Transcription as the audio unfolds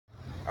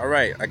All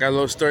right, I got a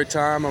little story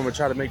time. I'm gonna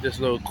try to make this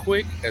a little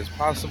quick as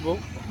possible.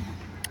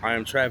 I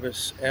am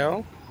Travis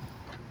L,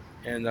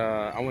 and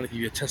I want to give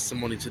you a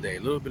testimony today.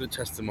 A little bit of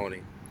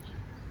testimony.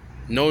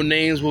 No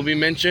names will be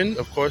mentioned,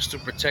 of course, to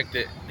protect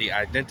the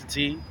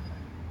identity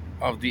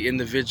of the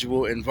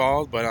individual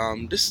involved. But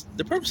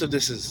the purpose of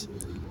this is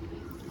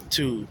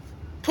to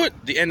put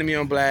the enemy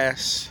on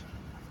blast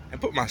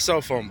and put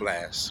myself on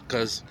blast,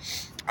 because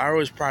I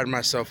always pride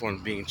myself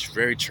on being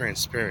very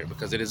transparent,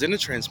 because it is in the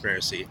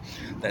transparency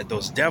that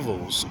those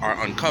devils are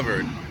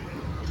uncovered.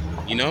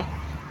 You know,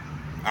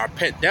 our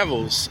pet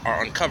devils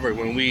are uncovered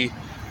when we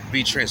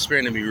be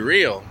transparent and be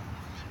real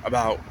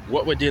about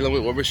what we're dealing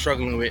with, what we're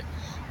struggling with,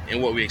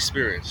 and what we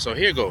experience. So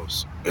here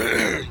goes.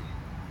 Now,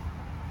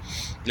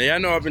 I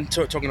know I've been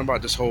talking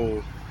about this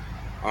whole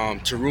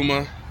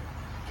teruma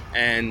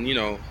and,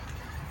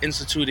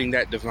 instituting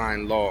that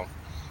divine law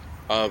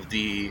of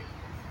the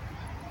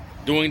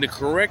doing the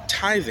correct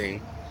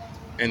tithing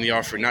and the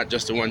offering, not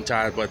just the one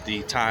tithe, but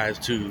the tithe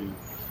to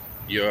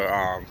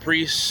your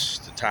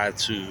priest, the tithe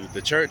to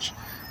the church,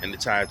 and the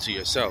tithe to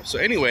yourself. So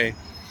anyway,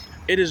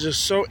 it is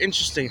just so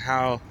interesting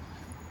how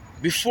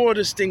before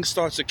this thing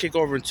starts to kick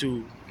over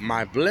into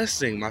my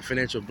blessing, my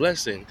financial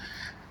blessing,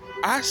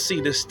 I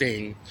see this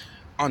thing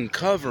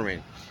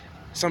uncovering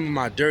some of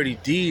my dirty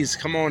deeds.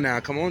 Come on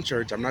now, come on,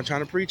 church. I'm not trying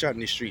to preach out in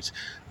these streets.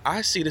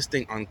 I see this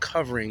thing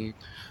uncovering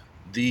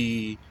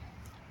the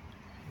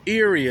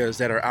areas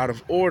that are out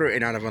of order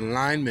and out of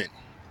alignment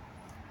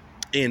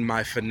in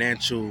my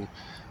financial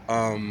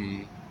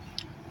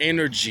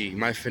energy,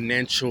 my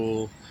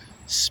financial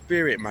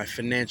spirit, my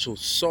financial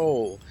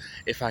soul,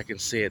 if I can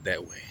say it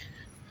that way.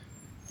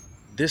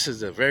 This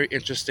is a very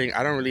interesting,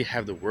 I don't really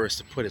have the words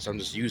to put it, so I'm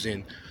just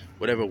using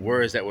whatever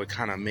words that would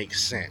kind of make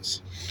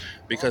sense.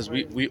 Because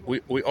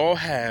we all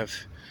have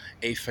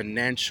a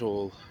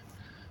financial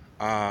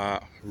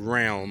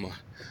realm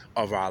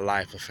of our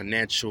life, a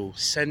financial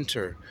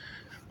center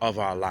of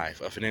our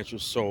life, a financial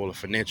soul, a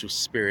financial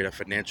spirit, a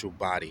financial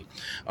body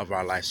of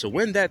our life. So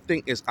when that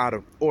thing is out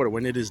of order,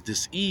 when it is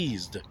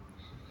diseased,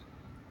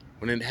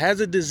 when it has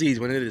a disease,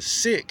 when it is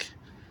sick,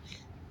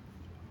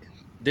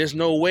 there's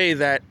no way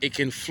that it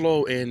can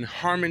flow in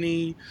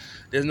harmony.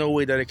 There's no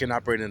way that it can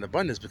operate in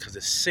abundance because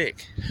it's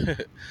sick.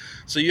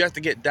 So you have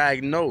to get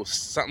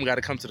diagnosed. Something got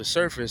to come to the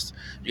surface.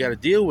 You got to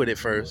deal with it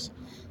first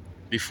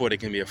before there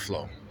can be a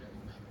flow.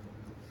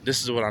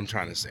 This is what I'm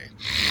trying to say.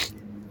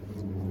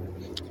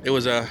 It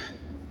was a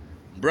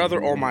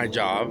brother on my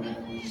job.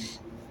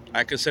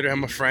 I consider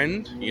him a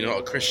friend,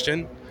 a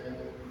Christian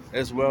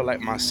as well,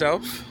 like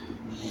myself.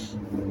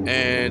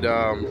 And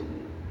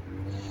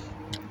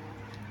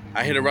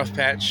I hit a rough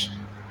patch.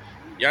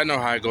 Y'all know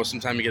how it goes.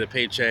 Sometimes you get a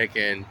paycheck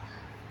and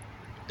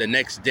the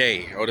next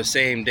day or the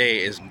same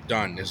day is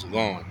done, it's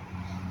gone.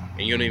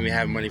 And you don't even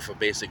have money for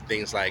basic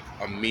things like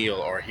a meal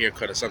or a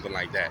haircut or something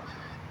like that.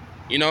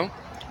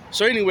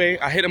 So anyway,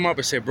 I hit him up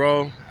and said,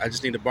 bro, I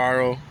just need to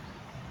borrow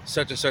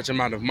such and such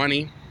amount of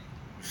money.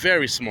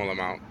 Very small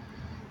amount.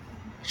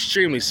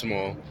 Extremely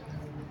small.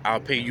 I'll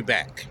pay you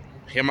back.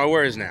 Hear my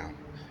words now.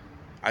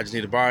 I just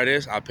need to borrow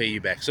this. I'll pay you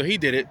back. So he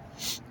did it.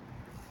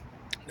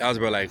 That was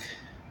about like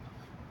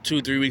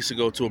 2-3 weeks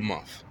ago to a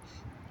month.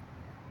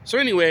 So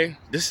anyway,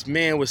 this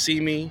man would see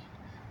me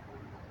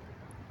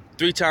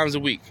 3 times a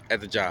week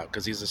at the job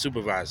because he's a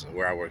supervisor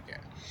where I work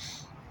at.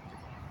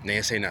 And they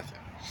didn't say nothing.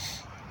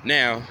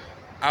 Now,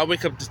 I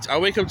wake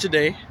up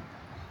today.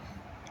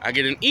 I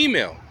get an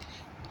email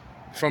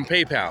from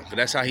PayPal.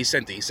 That's how he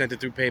sent it. He sent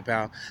it through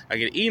PayPal. I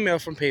get an email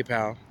from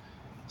PayPal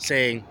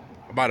saying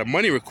about a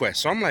money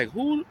request. So I'm like,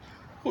 who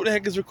the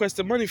heck is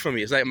requesting money from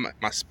me? It's like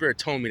my spirit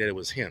told me that it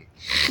was him.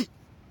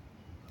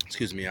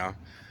 Excuse me, y'all.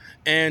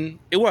 And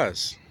it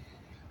was.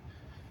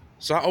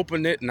 So I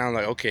opened it and I'm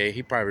like, okay,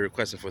 he probably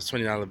requested for a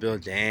 $20 bill.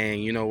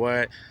 Dang, you know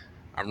what?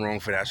 I'm wrong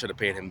for that. I should have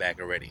paid him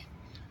back already.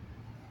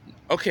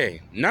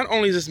 Okay, not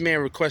only is this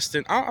man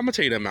requesting, I'm going to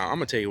tell you the amount. I'm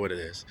going to tell you what it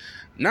is.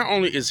 Not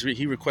only is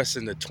he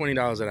requesting the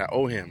 $20 that I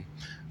owe him,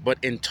 but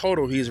in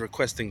total, he's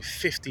requesting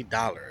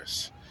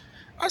 $50.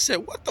 I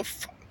said, what the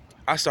fuck?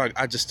 I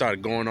just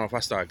started going off.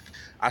 I started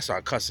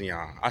cussing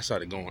y'all. I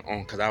started going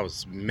on because I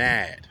was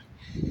mad.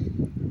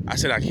 I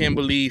said, I can't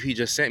believe he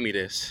just sent me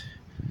this.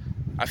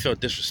 I felt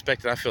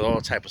disrespected. I felt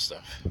all type of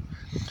stuff.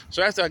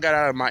 So after I got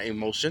out of my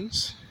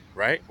emotions,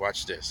 right?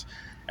 Watch this.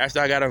 After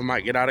I got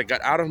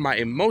out of my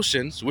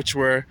emotions, which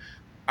were,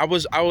 I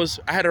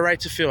had a right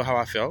to feel how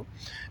I felt.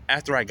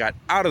 After I got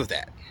out of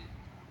that,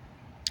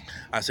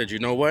 I said, you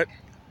know what?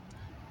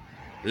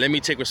 Let me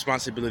take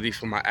responsibility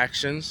for my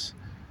actions.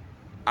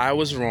 I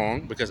was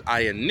wrong because I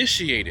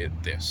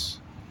initiated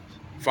this.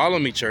 Follow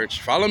me,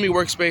 church. Follow me,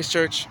 Workspace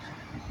Church.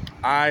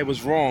 I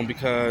was wrong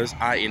because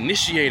I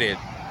initiated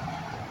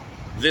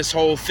this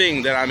whole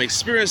thing that I'm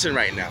experiencing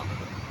right now.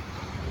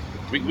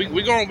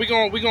 We're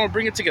gonna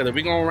bring it together.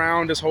 We're gonna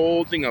round this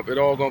whole thing up. It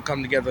all gonna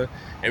come together,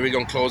 and we're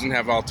gonna close and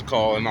have altar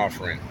call and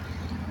offering.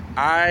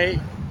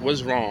 I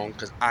was wrong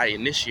because I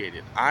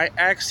initiated. I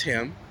asked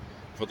him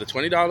for the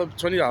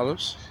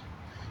 $20,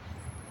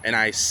 and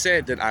I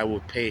said that I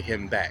would pay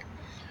him back.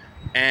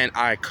 And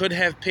I could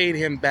have paid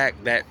him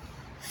back that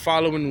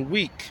following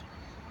week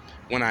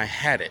when I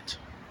had it.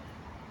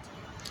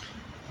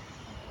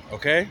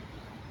 Okay?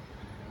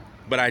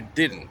 But I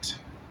didn't.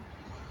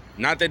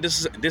 Not that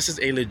this is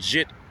a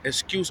legit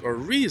excuse or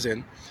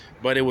reason,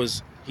 but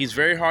he's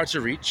very hard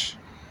to reach.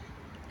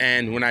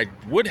 And when I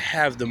would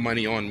have the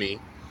money on me,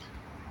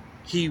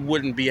 he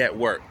wouldn't be at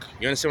work.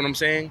 You understand what I'm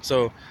saying?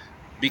 So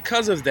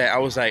because of that, I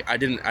was like, I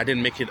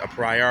didn't make it a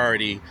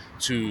priority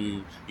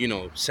to,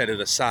 set it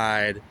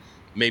aside,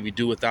 maybe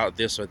do without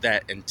this or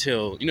that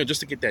until,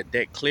 just to get that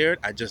debt cleared.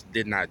 I just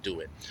did not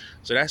do it.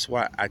 So that's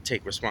why I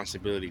take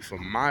responsibility for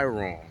my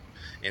wrong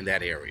in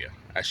that area.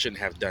 I shouldn't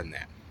have done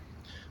that.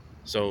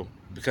 So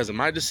because of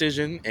my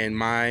decision and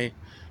my,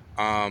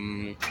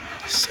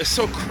 it's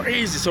so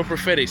crazy, so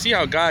prophetic. See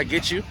how God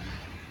gets you?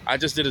 I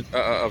just did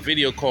a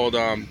video called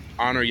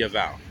Honor Your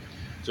Vow.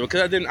 So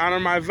because I didn't honor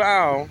my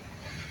vow,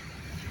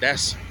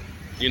 that's,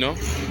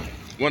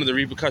 one of the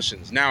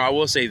repercussions. Now, I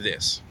will say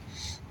this.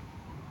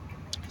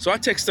 So I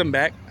text him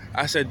back.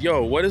 I said,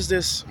 yo, what is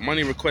this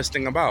money request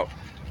thing about?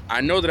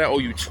 I know that I owe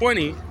you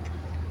 20,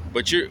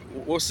 but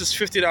what's this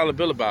 $50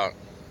 bill about?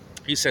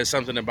 He said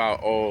something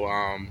about,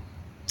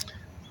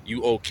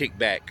 you owe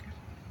kickback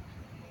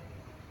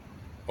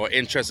or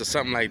interest or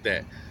something like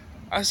that.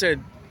 I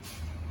said,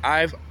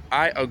 I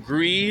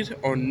agreed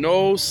on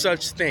no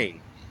such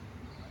thing.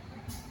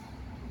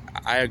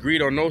 I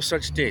agreed on no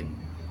such thing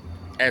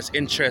as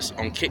interest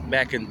on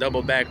kickback and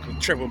double back,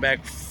 triple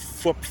back,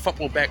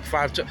 football back,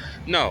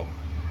 No,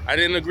 I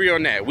didn't agree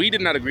on that. We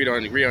did not agree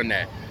on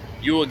that.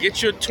 You will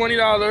get your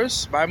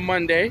 $20 by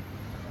Monday.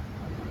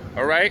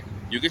 All right?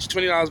 You get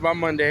your $20 by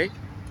Monday.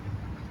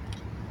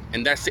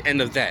 And that's the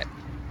end of that.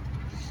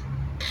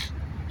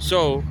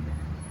 So,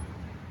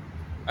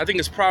 I think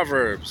it's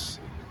Proverbs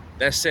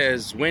that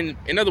says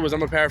in other words, I'm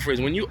going to paraphrase,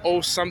 when you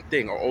owe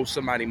something or owe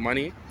somebody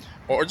money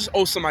or just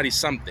owe somebody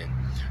something,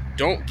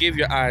 don't give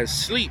your eyes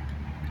sleep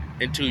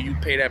until you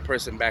pay that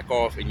person back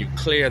off and you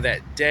clear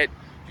that debt,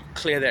 you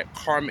clear that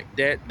karmic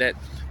debt.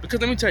 Because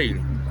let me tell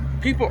you,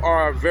 people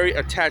are very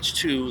attached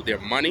to their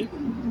money.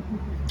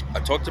 I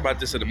talked about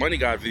this in the Money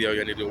God video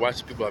you need to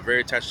watch. People are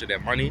very attached to their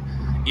money.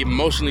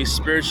 Emotionally,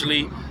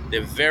 spiritually,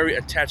 they're very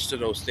attached to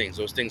those things.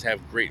 Those things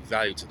have great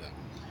value to them.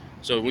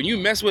 So when you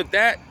mess with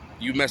that,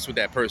 you mess with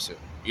that person.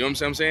 You know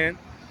what I'm saying?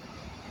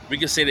 We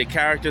can say their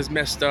character's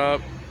messed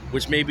up,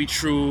 which may be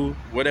true,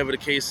 whatever the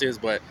case is,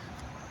 but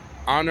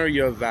honor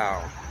your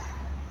vow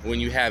when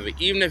you have it.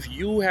 Even if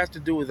you have to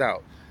do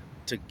without,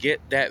 to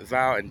get that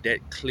vow and debt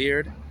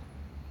cleared,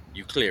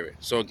 you clear it.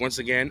 So once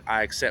again,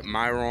 I accept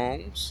my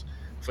wrongs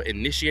for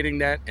initiating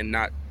that and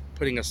not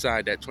putting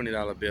aside that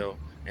 $20 bill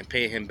and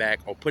paying him back,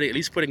 or at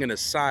least putting it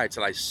aside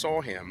till I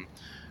saw him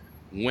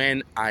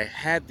when I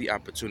had the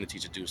opportunity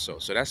to do so.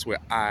 So that's where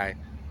I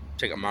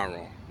take up my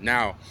wrong.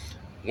 Now,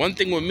 one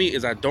thing with me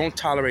is I don't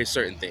tolerate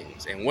certain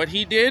things. And what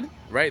he did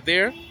right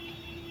there,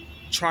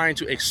 trying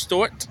to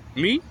extort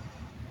me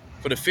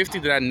for the 50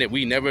 that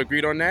we never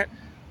agreed on that,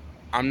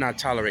 I'm not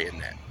tolerating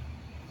that.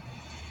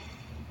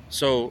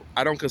 So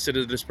I don't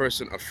consider this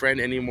person a friend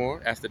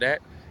anymore after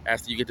that.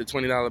 After you get the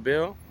 $20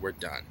 bill, we're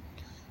done.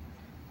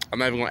 I'm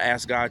not even going to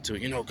ask God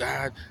to,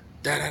 God,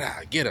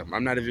 get him.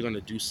 I'm not even going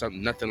to do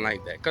nothing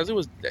like that. Because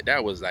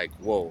that was like,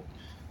 whoa.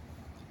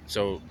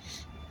 So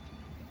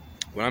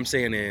what I'm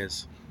saying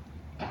is,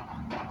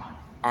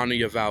 honor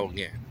your vow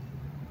again.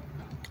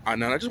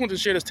 And I just want to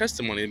share this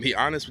testimony and be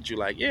honest with you.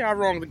 Like, yeah, I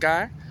wronged the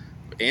guy,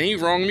 and he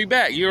wronged me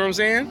back. You know what I'm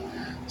saying?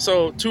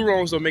 So 2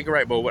 wrongs don't make it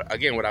right. But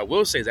what I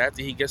will say is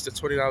after he gets the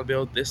 $20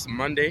 bill this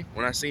Monday,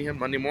 when I see him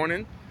Monday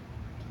morning,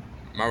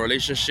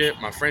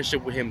 my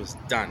friendship with him is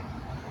done.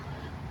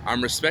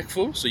 I'm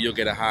respectful, so you'll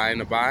get a high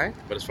and a bye.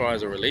 But as far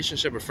as a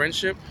relationship or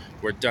friendship,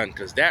 we're done.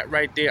 Because that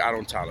right there, I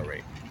don't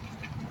tolerate.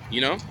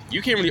 You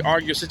can't really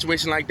argue a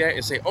situation like that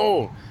and say,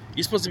 oh,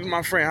 you're supposed to be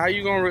my friend. How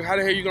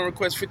the hell you gonna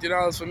request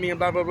 $50 for me and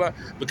blah, blah, blah?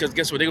 Because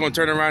guess what? They're going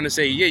to turn around and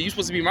say, yeah, you're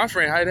supposed to be my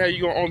friend. How the hell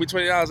you going to owe me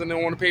 $20 and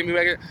then want to pay me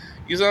back?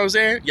 You know what I'm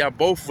saying? Yeah,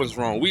 both was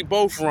wrong. We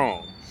both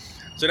wrong.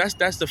 So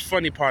that's the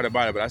funny part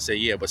about it. But I say,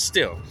 yeah, but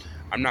still,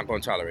 I'm not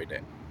going to tolerate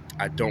that.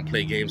 I don't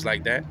play games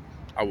like that.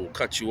 I will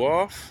cut you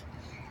off.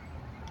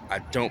 I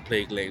don't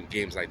play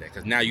games like that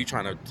because now you're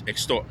trying to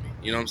extort me.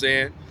 You know what I'm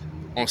saying?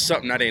 On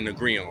something I didn't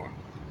agree on.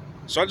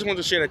 So I just wanted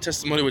to share that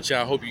testimony with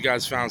y'all. I hope you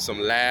guys found some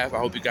laugh. I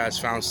hope you guys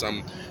found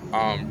some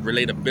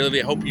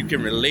relatability. I hope you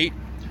can relate.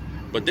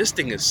 But this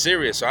thing is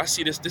serious. So I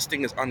see this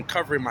thing is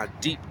uncovering my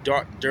deep,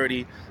 dark,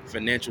 dirty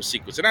financial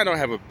secrets. And I don't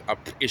have a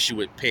issue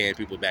with paying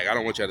people back. I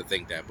don't want y'all to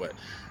think that. But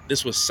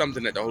this was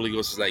something that the Holy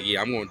Ghost is like,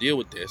 yeah, I'm going to deal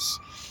with this.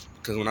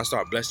 Because when I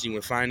start blessing you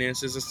with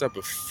finances and stuff,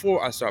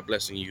 before I start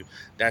blessing you,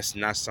 that's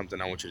not something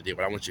I want you to do.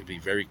 But I want you to be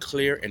very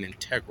clear and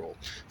integral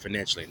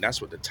financially. And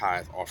that's what the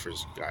tithe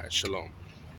offers, guys. Shalom.